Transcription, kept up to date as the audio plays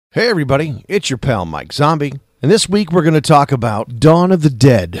Hey everybody, it's your pal Mike Zombie, and this week we're going to talk about Dawn of the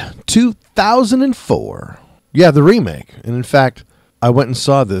Dead 2004. Yeah, the remake. And in fact, I went and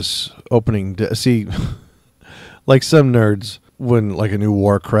saw this opening day. See, like some nerds, when like a new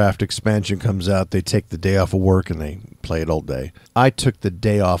Warcraft expansion comes out, they take the day off of work and they play it all day. I took the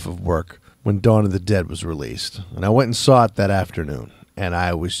day off of work when Dawn of the Dead was released, and I went and saw it that afternoon, and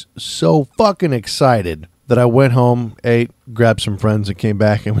I was so fucking excited that I went home, ate, grabbed some friends, and came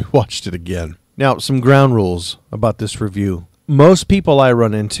back, and we watched it again. Now, some ground rules about this review. Most people I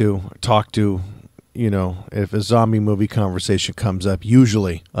run into, talk to, if a zombie movie conversation comes up,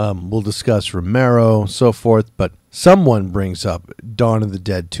 usually we'll discuss Romero, so forth, but someone brings up Dawn of the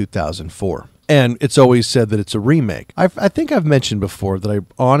Dead 2004. And it's always said that it's a remake. I think I've mentioned before that I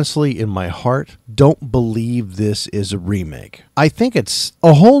honestly, in my heart, don't believe this is a remake. I think it's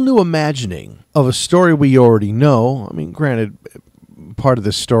a whole new imagining of a story we already know. I mean, granted, part of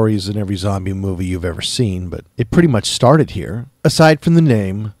this story is in every zombie movie you've ever seen, but it pretty much started here. Aside from the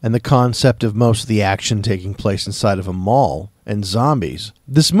name and the concept of most of the action taking place inside of a mall and zombies,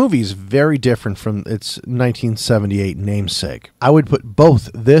 this movie is very different from its 1978 namesake. I would put both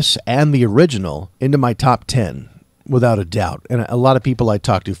this and the original into my top 10, without a doubt, and a lot of people I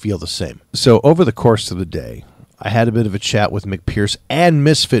talk to feel the same. So over the course of the day, I had a bit of a chat with McPierce and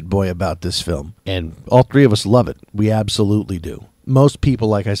Misfit Boy about this film, and all three of us love it. We absolutely do. Most people,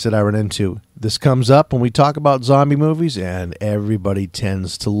 like I said, I run into, this comes up when we talk about zombie movies, and everybody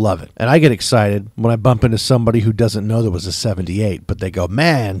tends to love it. And I get excited when I bump into somebody who doesn't know there was a 78, but they go,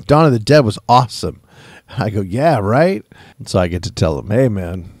 man, Dawn of the Dead was awesome. And I go, yeah, right? And so I get to tell them, hey,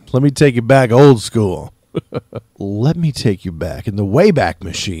 man, let me take you back old school. Let me take you back in the Wayback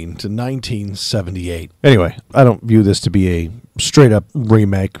Machine to 1978. Anyway, I don't view this to be a straight-up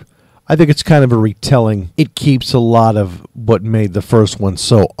remake. I think it's kind of a retelling. It keeps a lot of what made the first one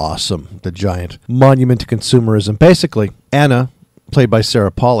so awesome, the giant monument to consumerism. Basically, Anna, played by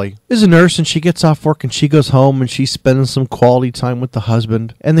Sarah Polley, is a nurse, and she gets off work and she goes home and she's spending some quality time with the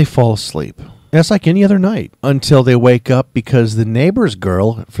husband, and they fall asleep. And it's like any other night until they wake up because the neighbor's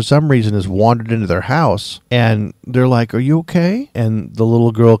girl, for some reason, has wandered into their house, and they're like, are you okay? And the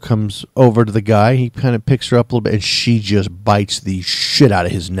little girl comes over to the guy. He kind of picks her up a little bit, and she just bites the shit out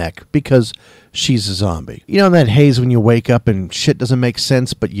of his neck because she's a zombie. You know that haze when you wake up and shit doesn't make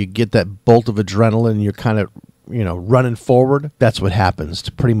sense, but you get that bolt of adrenaline and you're kind of running forward? That's what happens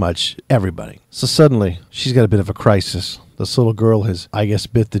to pretty much everybody. So suddenly, she's got a bit of a crisis. This little girl has, I guess,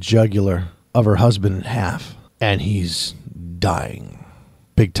 bit the jugular of her husband in half, and he's dying.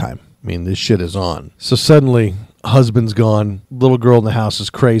 Big time. I mean, this shit is on. So suddenly, husband's gone, little girl in the house is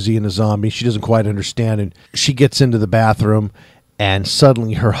crazy and a zombie. She doesn't quite understand, and she gets into the bathroom, and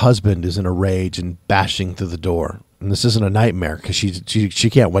suddenly her husband is in a rage and bashing through the door. And this isn't a nightmare because she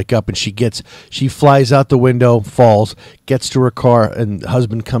can't wake up, and she flies out the window, falls, gets to her car, and the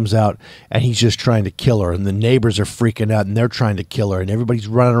husband comes out, and he's just trying to kill her, and the neighbors are freaking out, and they're trying to kill her, and everybody's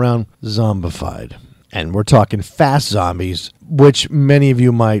running around zombified. And we're talking fast zombies, which many of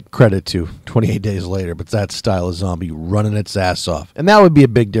you might credit to 28 Days Later, but that style of zombie running its ass off. And that would be a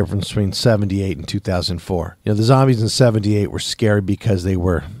big difference between 78 and 2004. The zombies in 78 were scary because they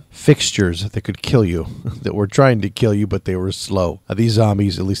were fixtures that could kill you, that were trying to kill you, but they were slow. These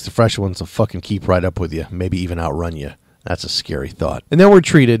zombies, at least the fresh ones, will fucking keep right up with you, maybe even outrun you. That's a scary thought. And then we're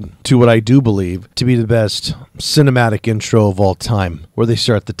treated to what I do believe to be the best cinematic intro of all time, where they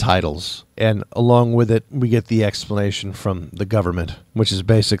start the titles. And along with it, we get the explanation from the government, which is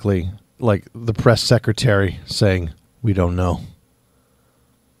basically like the press secretary saying, we don't know.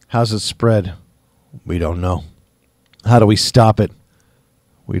 How's it spread? We don't know. How do we stop it?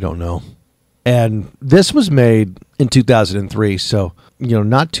 We don't know. And this was made in 2003, so,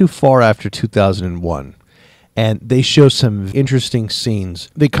 not too far after 2001. And they show some interesting scenes.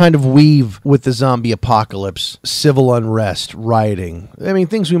 They kind of weave with the zombie apocalypse, civil unrest, rioting. I mean,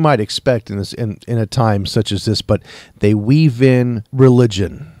 things we might expect in a time such as this, but they weave in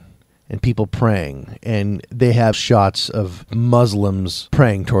religion and people praying, and they have shots of Muslims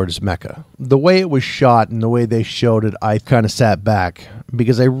praying towards Mecca. The way it was shot and the way they showed it, I kind of sat back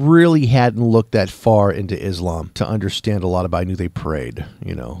because I really hadn't looked that far into Islam to understand a lot about it. I knew they prayed,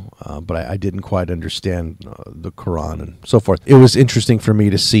 but I didn't quite understand the Quran and so forth. It was interesting for me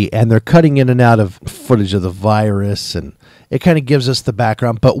to see, and they're cutting in and out of footage of the virus, and it kind of gives us the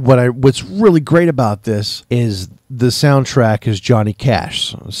background. But what's really great about this is the soundtrack is Johnny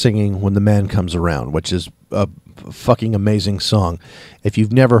Cash singing When the Man Comes Around, which is a fucking amazing song. If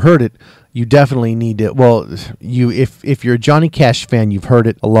you've never heard it, you definitely need to. Well, if you're a Johnny Cash fan, you've heard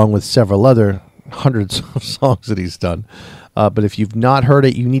it along with several other hundreds of songs that he's done. But if you've not heard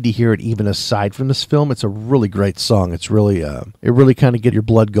it, you need to hear it even aside from this film. It's a really great song. It's really, it really kind of get your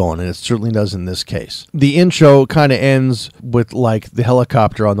blood going, and it certainly does in this case. The intro kind of ends with like the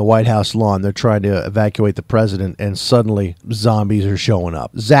helicopter on the White House lawn. They're trying to evacuate the president, and suddenly zombies are showing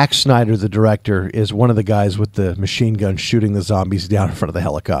up. Zack Snyder, the director, is one of the guys with the machine gun shooting the zombies down in front of the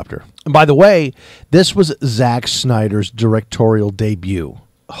helicopter. And by the way, this was Zack Snyder's directorial debut.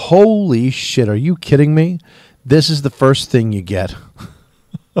 Holy shit, are you kidding me? This is the first thing you get.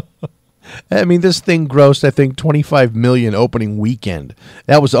 I mean, this thing grossed, I think, $25 million opening weekend.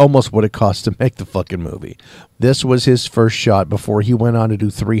 That was almost what it cost to make the fucking movie. This was his first shot before he went on to do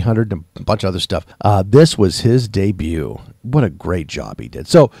 300 and a bunch of other stuff. This was his debut. What a great job he did.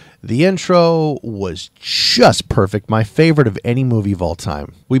 So the intro was just perfect. My favorite of any movie of all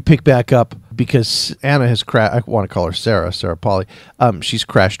time. We pick back up because Anna has crashed. I want to call her Sarah Polly. She's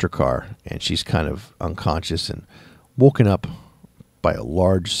crashed her car, and she's kind of unconscious and woken up by a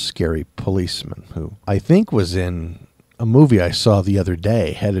large, scary policeman who I think was in a movie I saw the other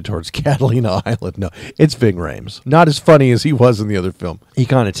day headed towards Catalina Island. No, it's Ving Rhames. Not as funny as he was in the other film. He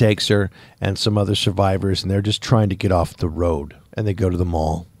kind of takes her and some other survivors, and they're just trying to get off the road. And they go to the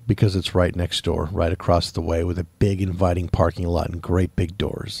mall because it's right next door, right across the way, with a big inviting parking lot and great big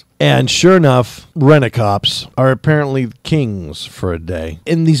doors. And sure enough, rent-a-cops are apparently kings for a day.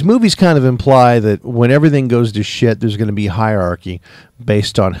 And these movies kind of imply that when everything goes to shit, there's going to be hierarchy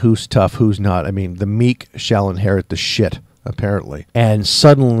based on who's tough, who's not. I mean, the meek shall inherit the shit, apparently. And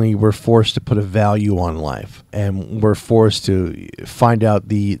suddenly we're forced to put a value on life. And we're forced to find out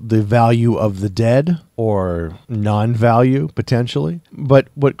the value of the dead, or non-value, potentially. But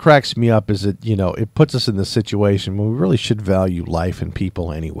what cracks me up is that, it puts us in this situation where we really should value life and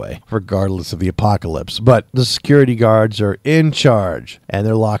people anyway, regardless of the apocalypse. But the security guards are in charge, and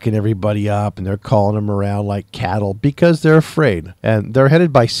they're locking everybody up, and they're calling them around like cattle because they're afraid. And they're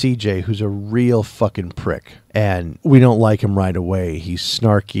headed by CJ, who's a real fucking prick. And we don't like him right away. He's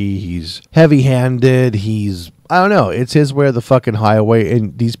snarky, he's heavy-handed, I don't know. It's his way or the fucking highway,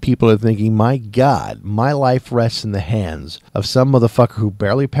 and these people are thinking, my God, my life rests in the hands of some motherfucker who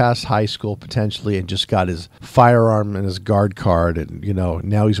barely passed high school, potentially, and just got his firearm and his guard card, and,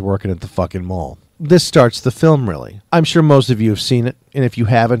 now he's working at the fucking mall. This starts the film, really. I'm sure most of you have seen it, and if you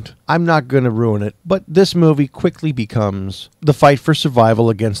haven't, I'm not going to ruin it, but this movie quickly becomes the fight for survival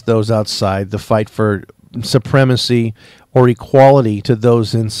against those outside, the fight for supremacy or equality to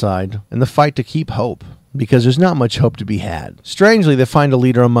those inside, and the fight to keep hope. Because there's not much hope to be had. Strangely, they find a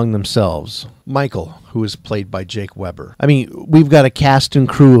leader among themselves. Michael, who is played by Jake Weber. I mean, we've got a cast and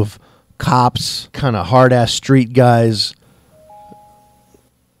crew of cops, kind of hard-ass street guys,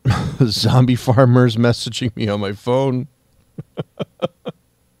 zombie farmers messaging me on my phone.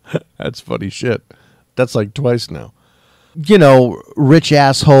 That's funny shit. That's like twice now. Rich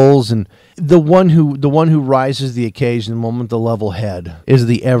assholes, and the one who rises to the occasion, the moment the level head, is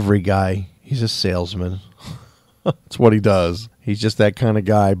the every guy. He's a salesman. That's what he does. He's just that kind of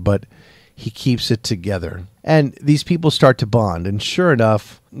guy, but he keeps it together. And these people start to bond, and sure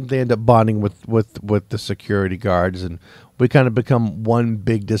enough, they end up bonding with the security guards, and we kind of become one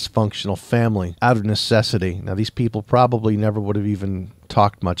big dysfunctional family out of necessity. Now, these people probably never would have even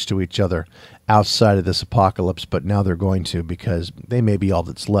talked much to each other outside of this apocalypse, but now they're going to, because they may be all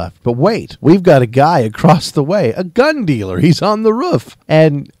that's left. But wait, we've got a guy across the way, a gun dealer. He's on the roof.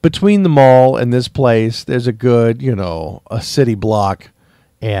 And between the mall and this place, there's a good, a city block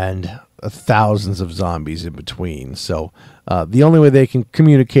and thousands of zombies in between. So the only way they can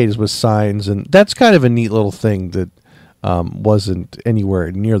communicate is with signs, and that's kind of a neat little thing that wasn't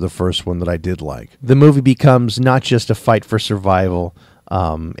anywhere near the first one that I did like. The movie becomes not just a fight for survival,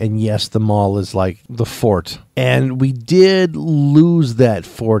 and yes, the mall is like the fort. And we did lose that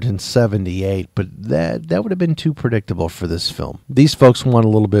fort in 78, but that would have been too predictable for this film. These folks want a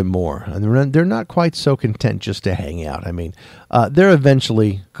little bit more, and they're not quite so content just to hang out. I mean, they're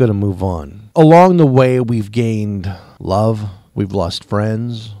eventually going to move on. Along the way, we've gained love, we've lost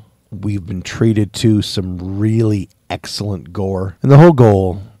friends, we've been treated to some really excellent gore. And the whole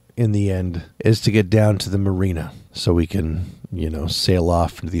goal, in the end, is to get down to the marina so we can, sail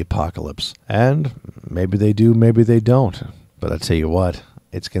off into the apocalypse. And maybe they do, maybe they don't. But I tell you what,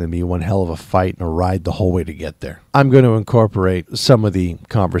 it's going to be one hell of a fight and a ride the whole way to get there. I'm going to incorporate some of the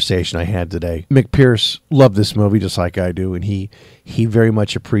conversation I had today. Mick Pierce loved this movie just like I do, and he very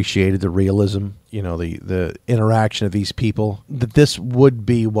much appreciated the realism, the interaction of these people, that this would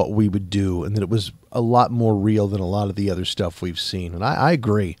be what we would do, and that it was a lot more real than a lot of the other stuff we've seen. And I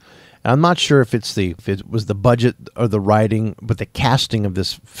agree. And I'm not sure if it was the budget or the writing, but the casting of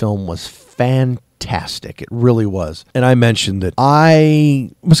this film was fantastic. fantastic. It really was. And I mentioned that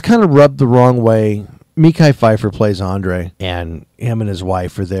I was kind of rubbed the wrong way. Mekhi Phifer plays Andre, and him and his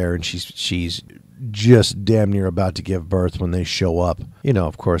wife are there, and she's just damn near about to give birth when they show up. You know,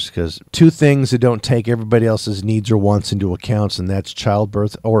 of course, because two things that don't take everybody else's needs or wants into account, and that's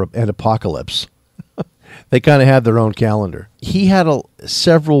childbirth and apocalypse. They kind of had their own calendar. He had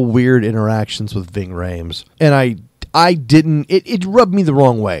several weird interactions with Ving Rhames, and I didn't. It rubbed me the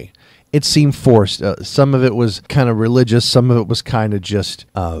wrong way. It seemed forced. Some of it was kind of religious. Some of it was kind of just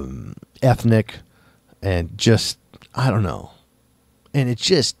ethnic, and just I don't know. And it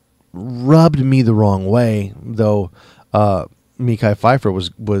just rubbed me the wrong way. Though Mekhi Phifer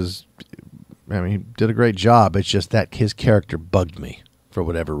was, I mean, he did a great job. It's just that his character bugged me for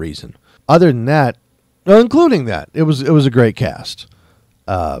whatever reason. Other than that. Including that, it was a great cast.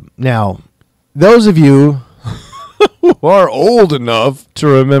 Now, those of you who are old enough to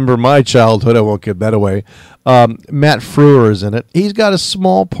remember my childhood, I won't give that away. Matt Frewer is in it. He's got a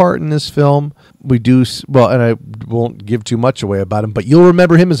small part in this film. And I won't give too much away about him, but you'll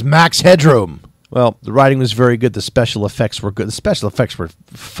remember him as Max Headroom. Well, the writing was very good. The special effects were good. The special effects were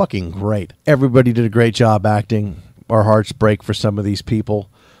fucking great. Everybody did a great job acting. Our hearts break for some of these people.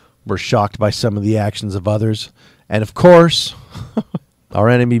 We're shocked by some of the actions of others. And of course, our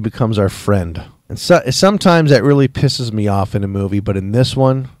enemy becomes our friend. And sometimes that really pisses me off in a movie, but in this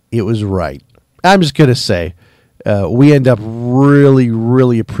one, it was right. I'm just going to say, we end up really,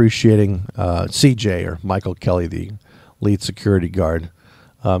 really appreciating CJ, or Michael Kelly, the lead security guard.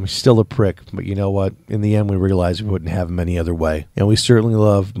 He's still a prick, but you know what? In the end, we realized we wouldn't have him any other way. And we certainly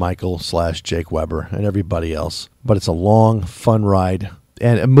love Michael/Jake Weber and everybody else. But it's a long, fun ride.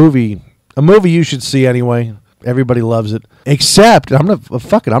 And a movie you should see anyway. Everybody loves it. Except, I'm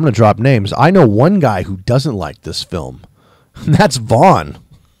gonna drop names. I know one guy who doesn't like this film. And that's Vaughn.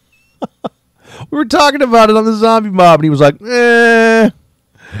 We were talking about it on the Zombie Mob, and he was like, eh.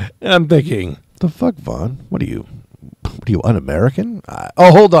 And I'm thinking, the fuck, Vaughn? What are you, un-American?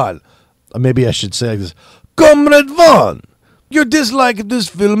 Hold on. Maybe I should say like this. Comrade Vaughn, your dislike of this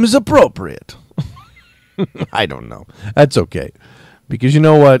film is appropriate. I don't know. That's okay. Because you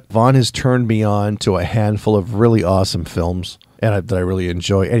know what? Vaughn has turned me on to a handful of really awesome films that I really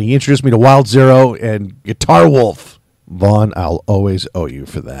enjoy. And he introduced me to Wild Zero and Guitar Wolf. Vaughn, I'll always owe you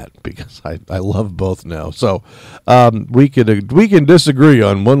for that because I love both now. So we can disagree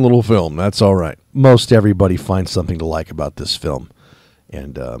on one little film. That's all right. Most everybody finds something to like about this film.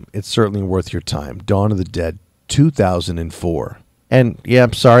 And it's certainly worth your time. Dawn of the Dead, 2004. And, yeah,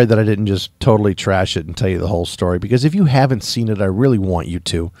 I'm sorry that I didn't just totally trash it and tell you the whole story, because if you haven't seen it, I really want you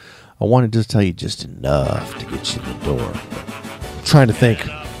to. I wanted to tell you just enough to get you in the door. I'm trying to think.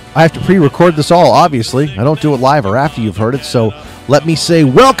 I have to pre-record this all, obviously. I don't do it live or after you've heard it, so let me say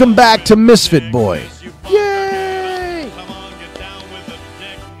welcome back to Misfit Boy. Yay!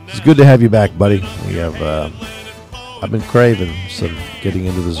 It's good to have you back, buddy. I've been craving some getting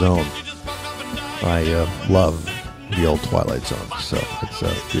into the zone. I love the old Twilight Zone, so it's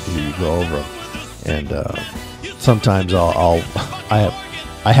good to hear you go over them. And sometimes I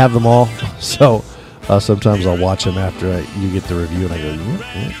have them all, so sometimes I'll watch them after you get the review, and I go,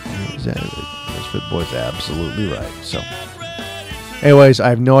 Misfit Boy's absolutely right. So, anyways, I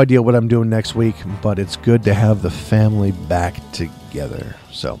have no idea what I'm doing next week, but it's good to have the family back together.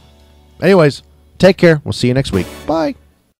 So, anyways, take care. We'll see you next week. Bye.